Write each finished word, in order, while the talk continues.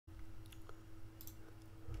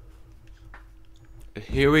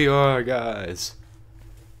Here we are, guys.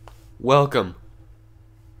 Welcome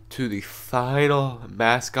to the final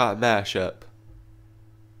Mascot Mashup.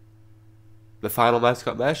 The final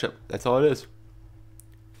Mascot Mashup. That's all it is.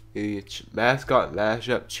 Each Mascot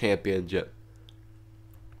Mashup Championship.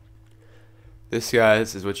 This,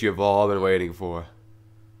 guys, is what you have all been waiting for.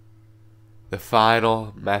 The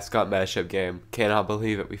final Mascot Mashup game. Cannot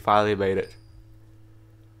believe it. We finally made it.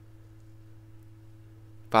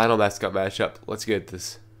 Final Mascot Mashup. Let's get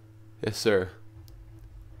this. Yes, sir.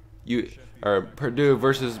 Purdue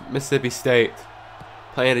versus Mississippi State.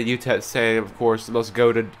 Playing at UTEP Stadium, of course, the most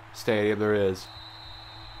goated stadium there is.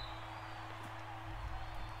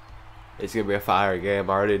 It's going to be a fire game,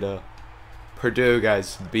 I already know. Purdue,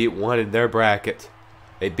 guys, beat one in their bracket.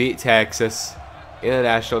 They beat Texas in the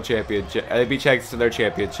national championship. They beat Texas in their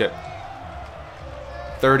championship.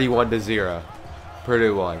 31-0.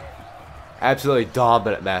 Purdue won. Absolutely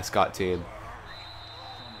dominant mascot team.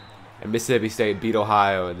 And Mississippi State beat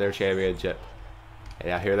Ohio in their championship. And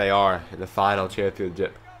now here they are in the final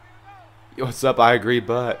championship. Yo, what's up? I agree,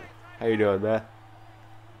 but how you doing, man?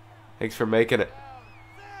 Thanks for making it.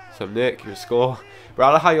 So Nick, your school, bro. I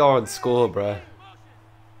don't know how y'all are in school, bro.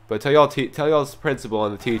 But tell y'all's principal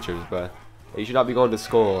and the teachers, bro. You should not be going to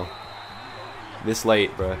school this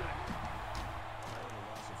late, bro.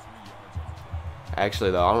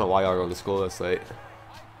 Actually, though, I don't know why y'all are going to school this late.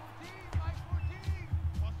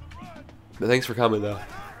 But thanks for coming, though.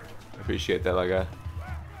 I appreciate that, my guy.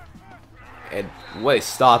 And what a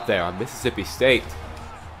stop there on Mississippi State.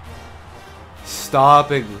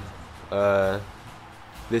 Stopping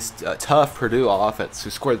this tough Purdue offense, who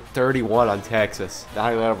scored 31 on Texas.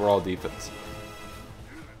 9 overall defense.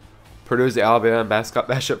 Purdue's the Alabama Mascot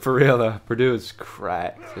Mashup for real, though. Purdue is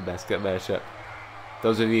cracked the Mascot Mashup.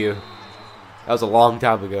 Those of you, that was a long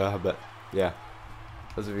time ago, but yeah.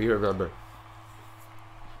 Those of you who remember.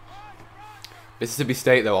 Mississippi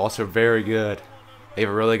State, though, also very good. They have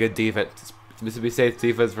a really good defense. It's Mississippi State's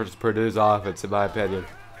defense versus Purdue's offense, in my opinion.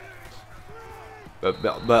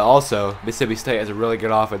 But also, Mississippi State has a really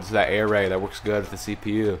good offense. That air raid that works good with the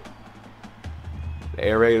CPU. The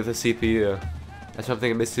air raid with the CPU. That's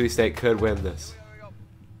something Mississippi State could win this.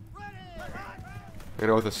 You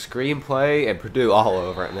know, with a screenplay and Purdue all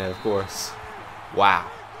over it, man, of course. Wow.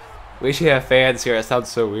 We should have fans here. That sounds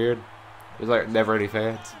so weird. There's like never any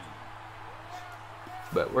fans.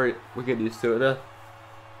 But we're getting used to it now.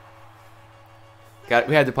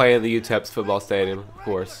 We had to play in the UTEP's football stadium, of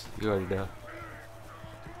course. You already know.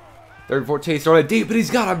 3rd and 14, started deep, but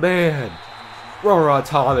he's got a man. Roron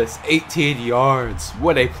Thomas, 18 yards.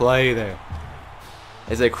 What a play there.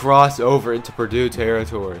 As they cross over into Purdue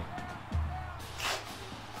territory.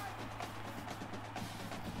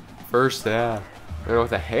 First down. They're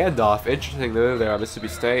with a handoff. Interesting move there on Mississippi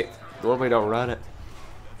State. Normally don't run it.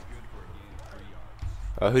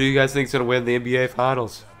 Who do you guys think is going to win the NBA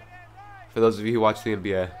Finals? For those of you who watch the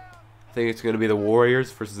NBA. I think it's going to be the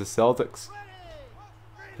Warriors versus the Celtics.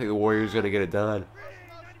 I think the Warriors are going to get it done.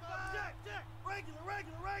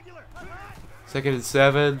 2nd and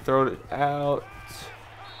 7. Throwing it out.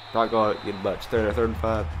 Not going to get much. 3rd and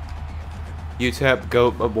 5. UTEP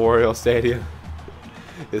GOAT Memorial Stadium.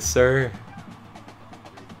 Yes, sir.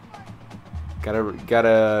 Gotta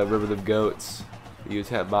remember them goats. The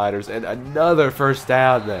UTEP Miners. And another first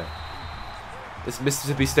down there. This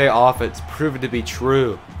Mississippi State offense proven to be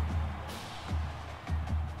true.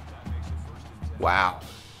 Wow.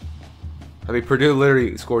 I mean, Purdue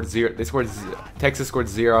literally scored 0. Texas scored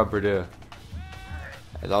 0 on Purdue.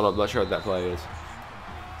 And I'm not sure what that play is.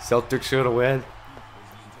 Celtics gonna win?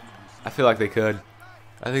 I feel like they could.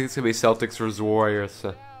 I think it's gonna be Celtics versus Warriors.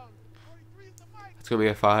 So it's gonna be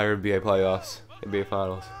a fire NBA playoffs, NBA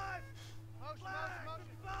Finals.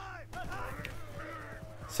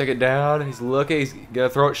 2nd down. He's looking. He's gonna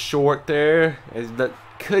throw it short there. He's not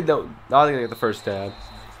gonna get the first down.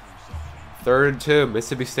 3rd and 2.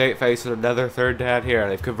 Mississippi State facing another 3rd down here.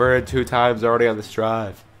 They've converted 2 times already on this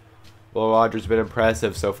drive. Will Rogers has been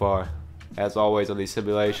impressive so far, as always on these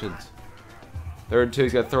simulations. 3rd and 2.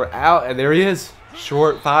 He's gonna throw it out, and there he is.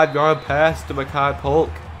 Short 5-yard pass to Makai Polk.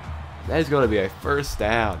 That is going to be a first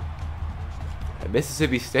down. And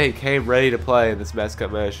Mississippi State came ready to play in this Mascot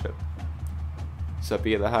Mashup. So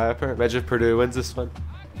being the high upper, imagine if Purdue wins this one.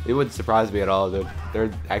 It wouldn't surprise me at all, dude.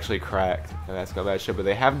 They're actually cracked in Mascot Mashup, but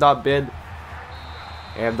they have not been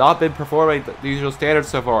performing the usual standards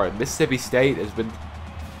so far. And Mississippi State has been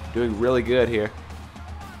doing really good here.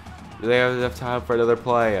 Do they have enough time for another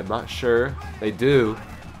play? I'm not sure. They do.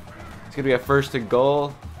 It's going to be a 1st and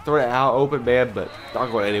goal. Throw it out, open man, but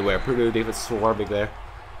not going anywhere. Purdue defense swarming there.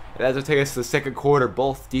 And as we take us to the 2nd quarter,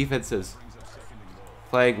 both defenses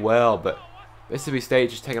playing well, but Mississippi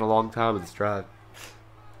State just taking a long time with this drive.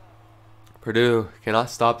 Purdue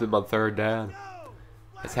cannot stop them on third down.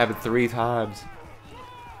 It's happened 3 times.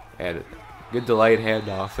 And good delayed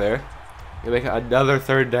handoff there. They make another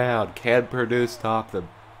third down. Can Purdue stop them?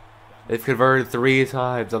 They've converted 3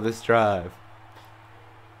 times on this drive.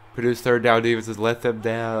 Purdue's third down defense has let them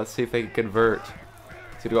down. Let's see if they can convert.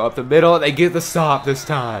 It's going to go up the middle, and they get the stop this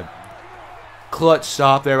time. Clutch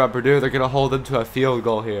stop there by Purdue. They're going to hold them to a field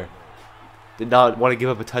goal here. Did not want to give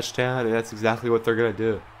up a touchdown, and that's exactly what they're going to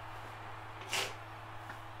do.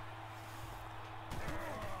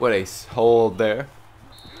 What a hold there.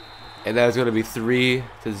 And that is going to be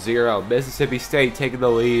 3-0. Mississippi State taking the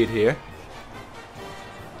lead here.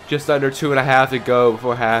 Just under 2.5 to go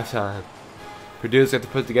before halftime. Purdue's got to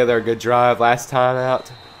put together a good drive. Last time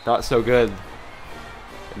out, not so good.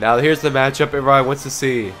 And now here's the matchup everybody wants to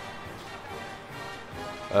see.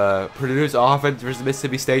 Purdue's offense versus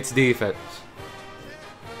Mississippi State's defense.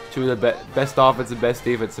 Two of the best offense and best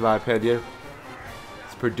defense in my opinion.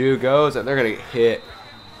 As Purdue goes, and they're going to get hit.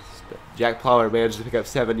 Jack Plummer managed to pick up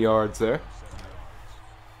 7 yards there.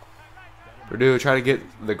 Purdue trying to get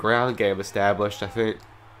the ground game established, I think.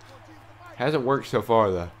 Hasn't worked so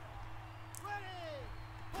far, though.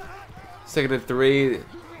 2nd and 3.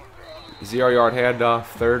 0-yard handoff.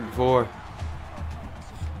 3rd and 4.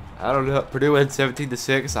 I don't know. Purdue wins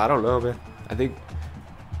 17-6. I don't know, man. I think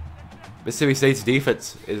Mississippi State's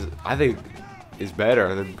defense is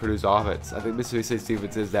better than Purdue's offense. I think Mississippi State's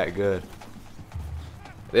defense is that good.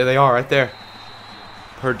 There they are, right there.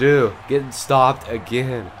 Purdue getting stopped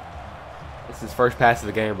again. This is first pass of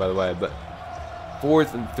the game, by the way. But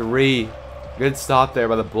 4th and 3. Good stop there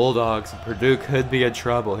by the Bulldogs. Purdue could be in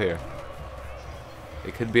trouble here.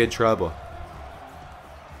 It could be in trouble.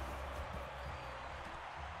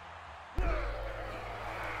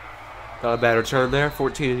 Not a bad return there.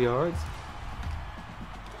 14 yards.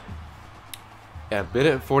 Yeah,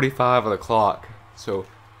 minute and 45 on the clock. So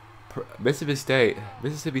Mississippi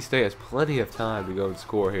State has plenty of time to go and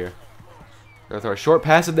score here. Gonna throw a short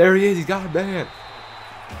pass, and there he is. He's got a man.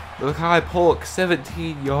 Malachi Polk,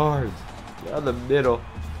 17 yards down the middle.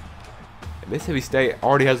 And Mississippi State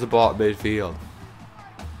already has the ball at midfield.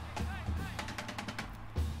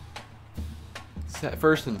 Set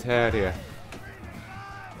 1st and 10 here.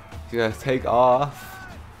 He's gonna take off.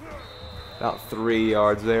 About 3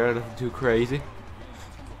 yards there. Nothing too crazy.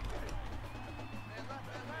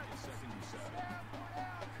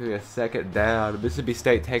 A 2nd down. Mississippi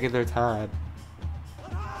State taking their time.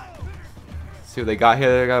 See what they got here.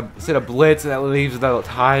 They're gonna set a blitz, and that leaves the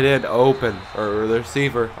tight end open, or the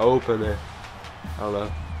receiver open there. I don't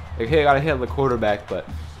know. They got a hit on the quarterback, but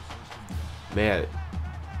man,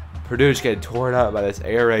 Purdue's getting torn up by this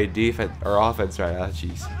air raid defense or offense right now.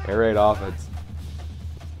 Jeez, air raid offense.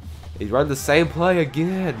 He's run the same play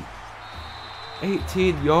again.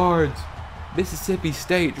 18 yards. Mississippi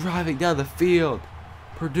State driving down the field.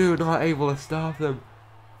 Purdue not able to stop them.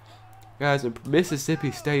 Guys,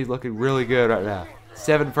 Mississippi State is looking really good right now.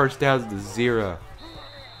 7 first downs to 0.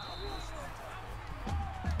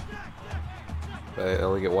 But they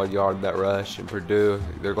only get 1 yard in that rush. And Purdue,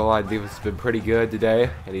 their goal line defense has been pretty good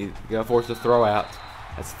today. And he's going to force a throw out.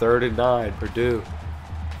 That's 3rd and 9, Purdue.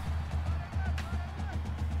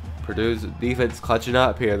 Purdue's defense clutching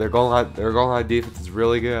up here. Their goal line defense is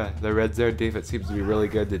really good. Their red zone defense seems to be really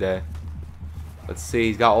good today. Let's see,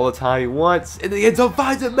 he's got all the time he wants. In the end zone,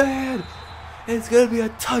 finds a man. And it's going to be a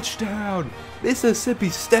touchdown. Mississippi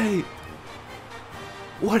State.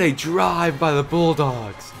 What a drive by the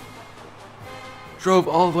Bulldogs. Drove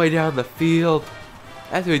all the way down the field.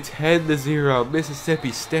 That's a 10-0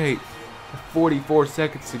 Mississippi State. 44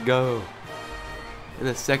 seconds to go in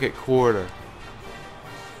the 2nd quarter.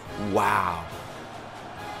 Wow.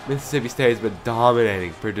 Mississippi State has been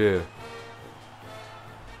dominating Purdue.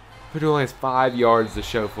 Purdue only has 5 yards to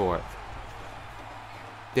show for it.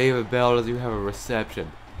 David Bell doesn't even have a reception.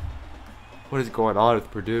 What is going on with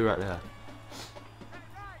Purdue right now?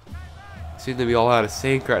 Seem to be all out of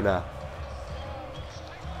sync right now.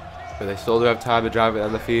 But they still do have time to drive it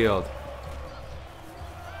down the field.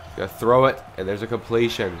 Gonna throw it, and there's a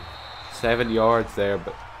completion. 7 yards there,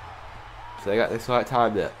 but so they still got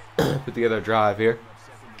time to put together a drive here.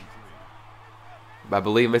 But I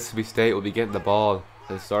believe Mississippi State will be getting the ball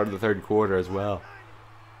at the start of the 3rd quarter as well.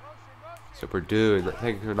 So Purdue, I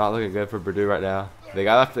think they're not looking good for Purdue right now. They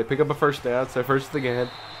pick up a first down, so first of the game.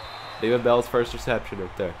 David Bell's first reception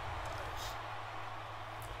right there.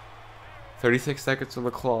 36 seconds on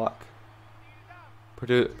the clock.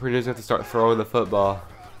 Purdue's going to have to start throwing the football.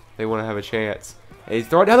 They want to have a chance. And he's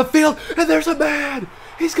throwing down the field, and there's a man.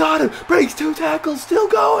 He's got him. Breaks 2 tackles, still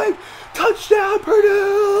going. Touchdown,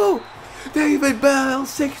 Purdue. David Bell,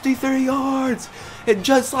 63 yards. And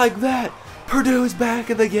just like that, Purdue is back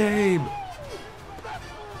in the game.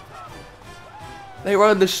 They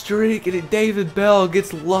run the streak, and David Bell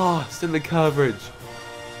gets lost in the coverage.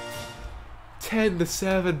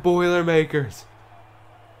 10-7 Boilermakers.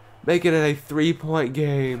 Making it a 3-point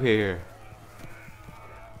game here.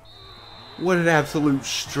 What an absolute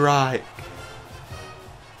strike.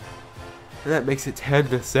 And that makes it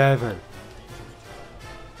 10-7.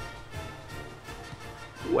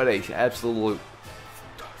 What a absolute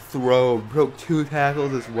throw. Broke 2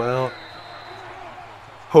 tackles as well.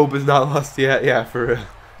 Hope is not lost yet. Yeah, for real.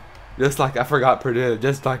 Just like I forgot Purdue.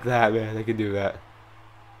 Just like that, man. They can do that.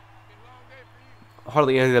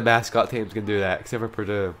 Hardly any of the mascot teams can do that, except for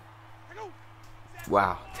Purdue.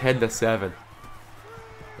 Wow, 10-7.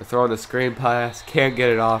 They're throwing the screen pass. Can't get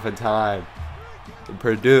it off in time. And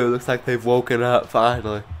Purdue looks like they've woken up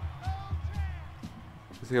finally.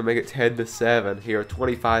 It's going to make it 10-7 here.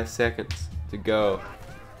 25 seconds to go.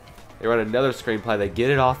 They run another screen play. They get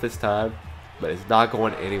it off this time, but it's not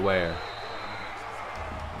going anywhere.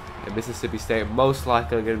 And Mississippi State most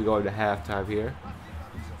likely going to be going to halftime here.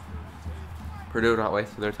 Purdue not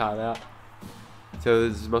wasting their time out. So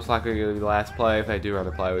this is most likely going to be the last play if they do run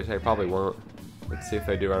a play, which they probably won't. Let's see if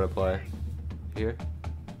they do run a play here.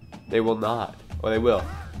 They will not. Or they will.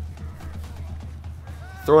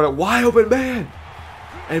 Throwing it wide open, man.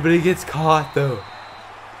 But he gets caught, though.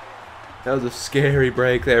 That was a scary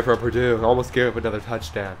break there for Purdue. Almost gave up another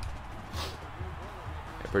touchdown.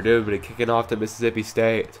 And Purdue been kicking off to Mississippi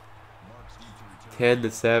State.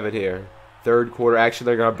 10-7 here. Third quarter action.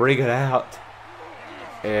 They're going to bring it out.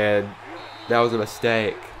 And that was a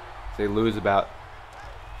mistake. They lose about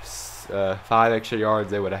 5 extra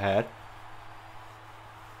yards they would have had.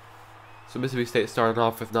 So Mississippi State starting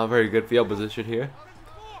off with not very good field position here.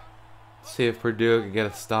 See if Purdue can get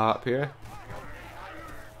a stop here.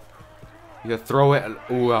 You gotta throw it.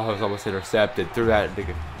 Ooh, I was almost intercepted. Threw that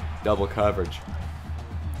into double coverage.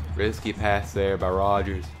 Risky pass there by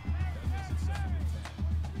Rogers.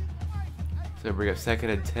 So bring up 2nd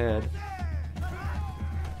and 10.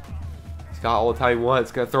 He's got all the time he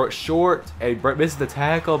wants. Gonna throw it short, and he misses the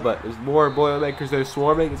tackle, but there's more Boilermakers there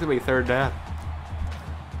swarming. It's gonna be 3rd down.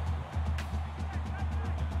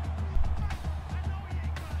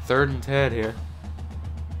 Third and 10 here.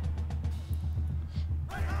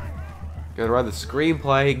 Gonna run the screen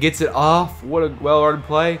play. He gets it off. What a well-run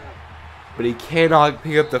play. But he cannot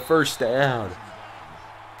pick up the 1st down.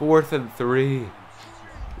 4th and 3.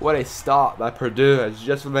 What a stop by Purdue. That's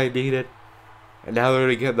just what they needed. And now they're going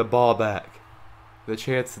to get the ball back. The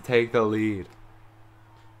chance to take the lead.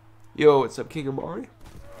 Yo, what's up, King Amari?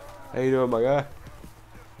 How you doing, my guy?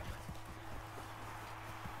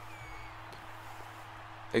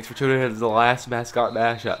 Thanks for tuning in to the last Mascot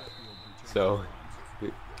Mashup. So,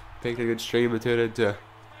 we picked a good stream to tune into.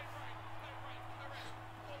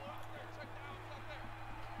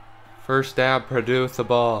 First down, Purdue with the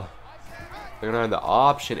ball. They're going to run the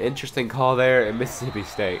option. Interesting call there in Mississippi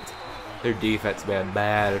State. Their defense, man,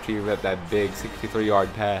 mad after you got that big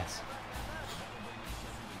 63-yard pass.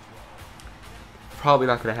 Probably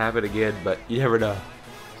not going to happen again, but you never know.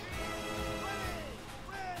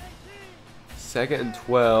 2nd and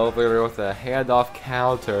 12. They're going to go with a handoff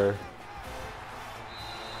counter.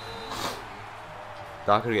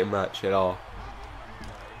 Not going to get much at all.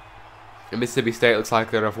 And Mississippi State looks like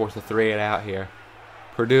they're going to force a 3-and-out here.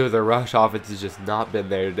 Purdue, their rush offense has just not been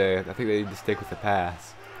there today. I think they need to stick with the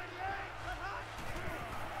pass.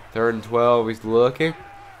 3rd and 12. He's looking.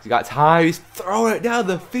 He's got time. He's throwing it down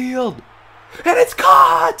the field. And it's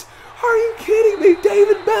caught! Are you kidding me?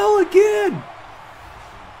 David Bell again!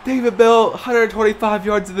 David Bell, 125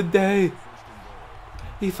 yards of the day.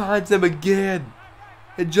 He finds them again.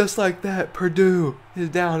 And just like that, Purdue is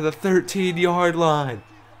down to the 13-yard line.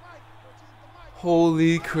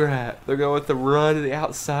 Holy crap. They're going with the run to the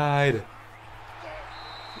outside.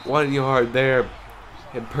 1 yard there.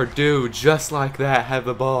 And Purdue, just like that, have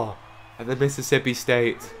the ball at the Mississippi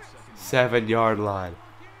State 7-yard line.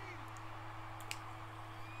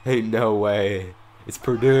 Ain't no way. It's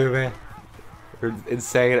Purdue, man. They're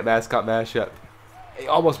insane at Mascot Mashup. He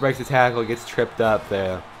almost breaks the tackle, gets tripped up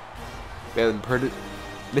there. Man, Purdue,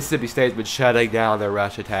 Mississippi State's been shutting down their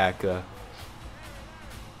rush attack. But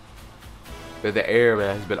the air,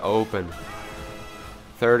 man, has been open.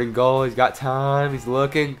 3rd and goal. He's got time. He's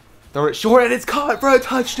looking. Throwing it short, and it's caught for a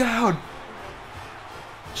touchdown.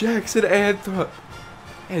 Jackson Anthrop.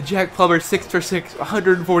 And Jack Plummer, 6 for 6,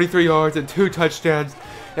 143 yards and 2 touchdowns.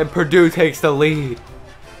 And Purdue takes the lead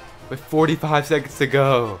with 45 seconds to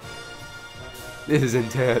go. This is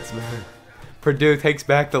intense, man. Purdue takes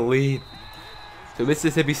back the lead. So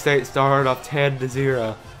Mississippi State started off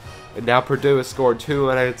 10-0. And now Purdue has scored 2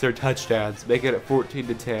 unanswered touchdowns, making it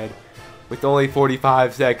 14-10 with only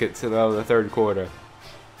 45 seconds to go in the third quarter.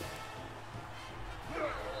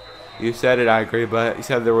 You said it, I agree, but you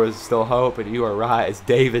said there was still hope, and you are right. It's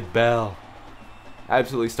David Bell.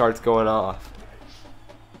 Absolutely starts going off.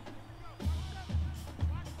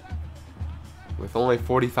 With only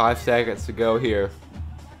 45 seconds to go here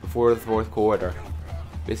before the fourth quarter,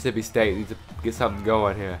 Mississippi State needs to get something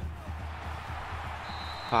going here.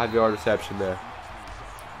 5-yard reception there.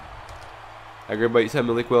 I agree, but you said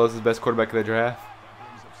Malik Willis is the best quarterback in the draft.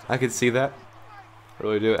 I can see that. I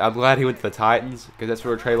really do. I'm glad he went to the Titans because that's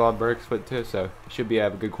where Treylon Burks went to, so he should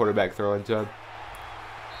have a good quarterback throwing to him.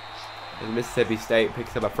 And Mississippi State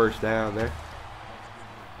picks up a first down there.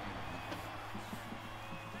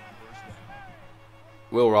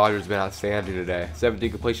 Will Rogers has been outstanding today. 17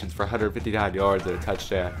 completions for 159 yards and a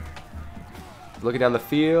touchdown. Looking down the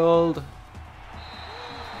field.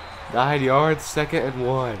 9 yards, 2nd and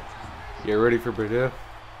 1. Get ready for Purdue.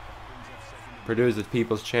 Purdue is the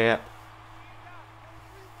people's champ.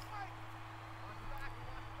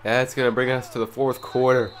 That's going to bring us to the fourth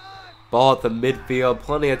quarter. Ball at the midfield.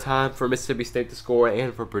 Plenty of time for Mississippi State to score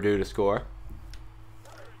and for Purdue to score.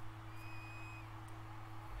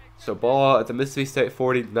 So ball at the Mississippi State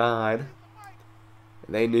 49.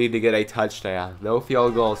 And they need to get a touchdown. No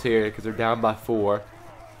field goals here because they're down by 4.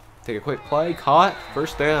 Take a quick play. Caught.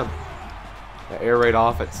 First down. The air raid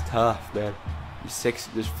offense tough, man. Just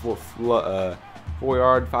 4-yard,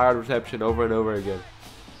 5-yard reception over and over again.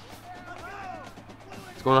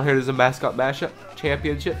 What's going on here? There's a Mascot Mashup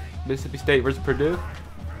Championship. Mississippi State versus Purdue.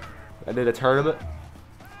 I did a tournament.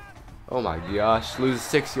 Oh my gosh. Loses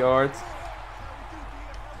 6 yards.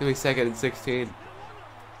 It's going to be 2nd and 16.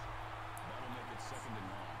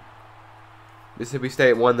 Mississippi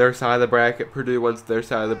State won their side of the bracket. Purdue won their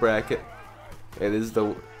side of the bracket. And this is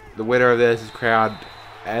the winner of this is crowned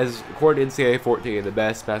as, according to NCAA 14, the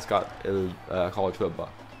best mascot in college football.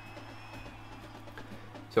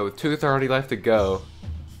 So with 2:30 left to go,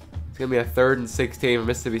 it's going to be a 3rd and 16 for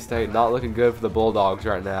Mississippi State. Not looking good for the Bulldogs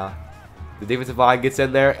right now. The defensive line gets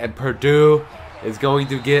in there, and Purdue is going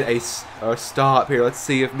to get a stop here. Let's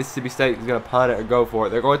see if Mississippi State is going to punt it or go for it.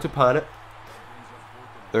 They're going to punt it.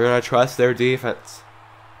 They're going to trust their defense,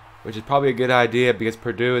 which is probably a good idea because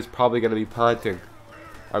Purdue is probably going to be punting.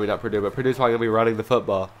 I mean, not Purdue, but Purdue's probably going to be running the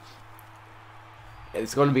football. And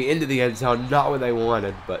it's going to be into the end zone, not what they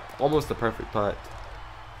wanted, but almost the perfect punt.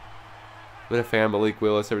 I've been a fan of Malik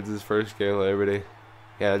Willis ever since his first game at Liberty.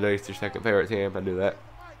 Yeah, I know he's your second favorite team. I knew that.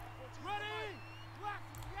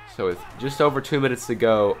 So it's just over 2 minutes to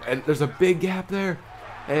go, and there's a big gap there,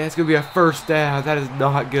 and it's going to be a first down. That is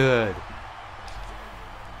not good.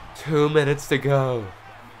 2 minutes to go.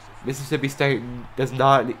 Mississippi State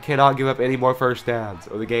cannot give up any more first downs,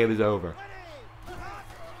 or the game is over.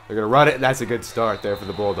 They're going to run it, and that's a good start there for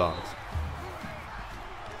the Bulldogs.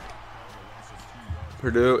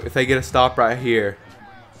 Purdue, if they get a stop right here,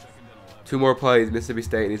 2 more plays, Mississippi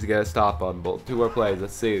State needs to get a stop on both. 2 more plays,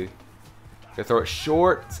 let's see. Gonna throw it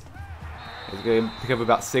short. It's gonna pick up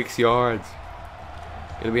about 6 yards.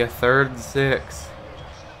 It'll be a 3rd and 6.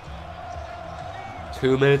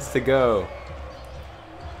 2 minutes to go.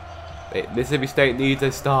 Mississippi State needs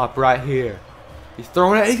a stop right here. He's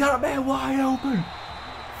throwing it. He got a man wide open.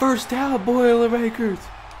 First down, Boilermakers.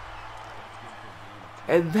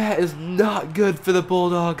 And that is not good for the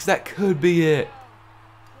Bulldogs. That could be it.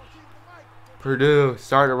 Purdue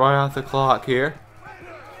starting to run out the clock here.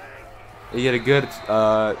 You get a good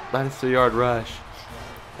 -3-yard rush.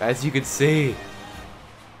 As you can see,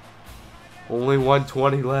 only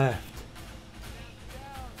 120 left.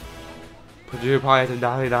 Purdue probably has a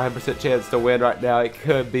 99% chance to win right now. It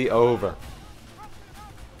could be over.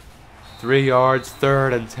 3 yards,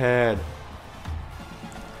 3rd and 10.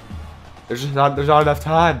 There's not enough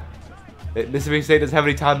time. Mississippi State doesn't have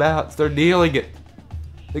any timeouts. They're kneeling it.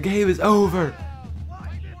 The game is over.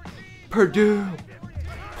 Purdue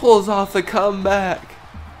pulls off the comeback.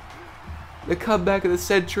 The comeback of the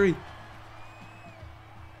century.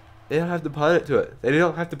 They don't have to punt it to it. They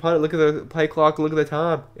don't have to punt it. Look at the play clock. Look at the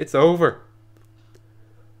time. It's over.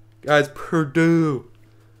 Guys, Purdue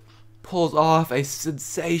pulls off a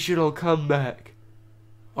sensational comeback.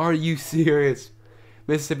 Are you serious?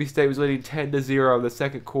 Mississippi State was leading 10-0 in the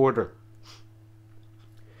second quarter.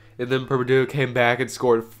 And then Purdue came back and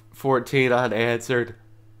scored 14 unanswered.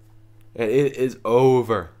 And it is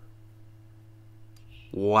over.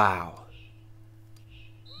 Wow.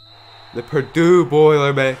 The Purdue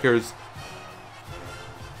Boilermakers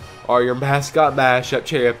are your Mascot Mashup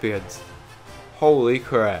champions. Holy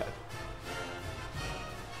crap.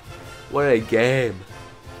 What a game.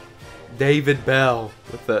 David Bell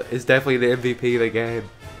is definitely the MVP of the game.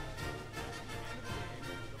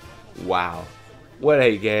 Wow. What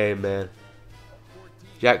a game, man.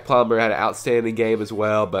 Jack Plummer had an outstanding game as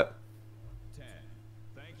well, but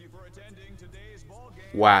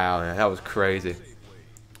wow, man, that was crazy.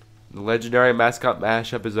 The legendary Mascot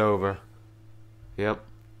Mashup is over. Yep.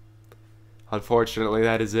 Unfortunately,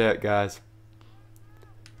 that is it, guys.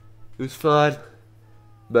 It was fun,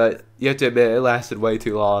 but you have to admit, it lasted way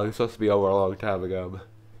too long. It was supposed to be over a long time ago, but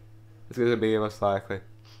it's going to be most likely.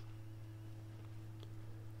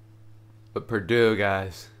 But Purdue,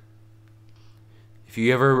 guys. If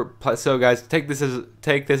you ever play, so guys, take this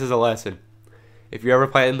as a lesson. If you ever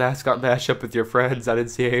play a Mascot Mashup with your friends on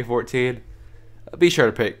NCAA 14, be sure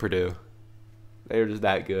to pick Purdue. They're just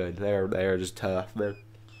that good. They're just tough, man.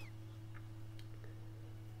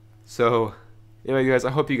 So, anyway, guys,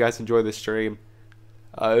 I hope you guys enjoyed this stream.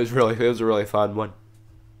 It was a really fun one.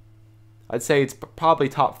 I'd say it's probably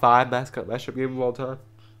top 5 Mascot Mashup game of all time.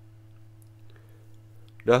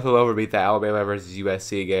 Nothing will ever beat the Alabama versus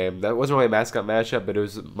USC game. That wasn't really a Mascot Mashup, but it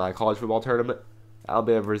was my college football tournament.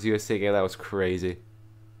 Alabama versus USC game, that was crazy.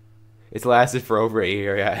 It's lasted for over a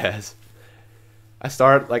year, yeah, it has. I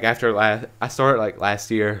started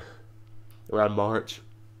last year, around March,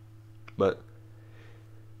 but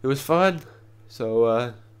it was fun.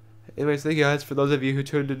 So, anyways, thank you guys for those of you who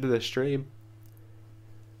tuned into the stream.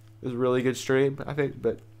 It was a really good stream, I think,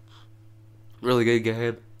 but really good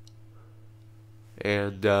game.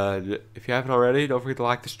 And if you haven't already, don't forget to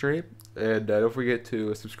like the stream. And don't forget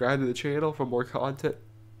to subscribe to the channel for more content.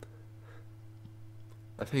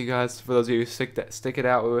 I thank you guys for those of you who stick it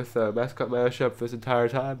out with Mascot Mashup this entire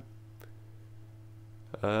time.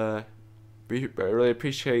 I really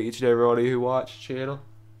appreciate each and every one of you who watch the channel.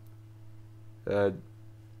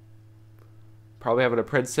 Probably having a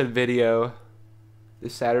Princeton video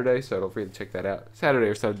this Saturday, so don't forget to check that out. Saturday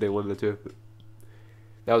or Sunday, one of the two.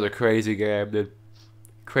 That was a crazy game, dude.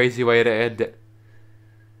 Crazy way to end it.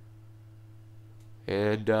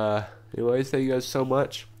 And anyways, thank you guys so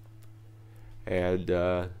much. And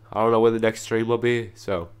I don't know when the next stream will be,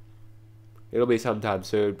 so it'll be sometime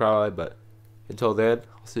soon probably, but until then,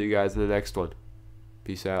 I'll see you guys in the next one.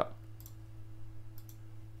 Peace out.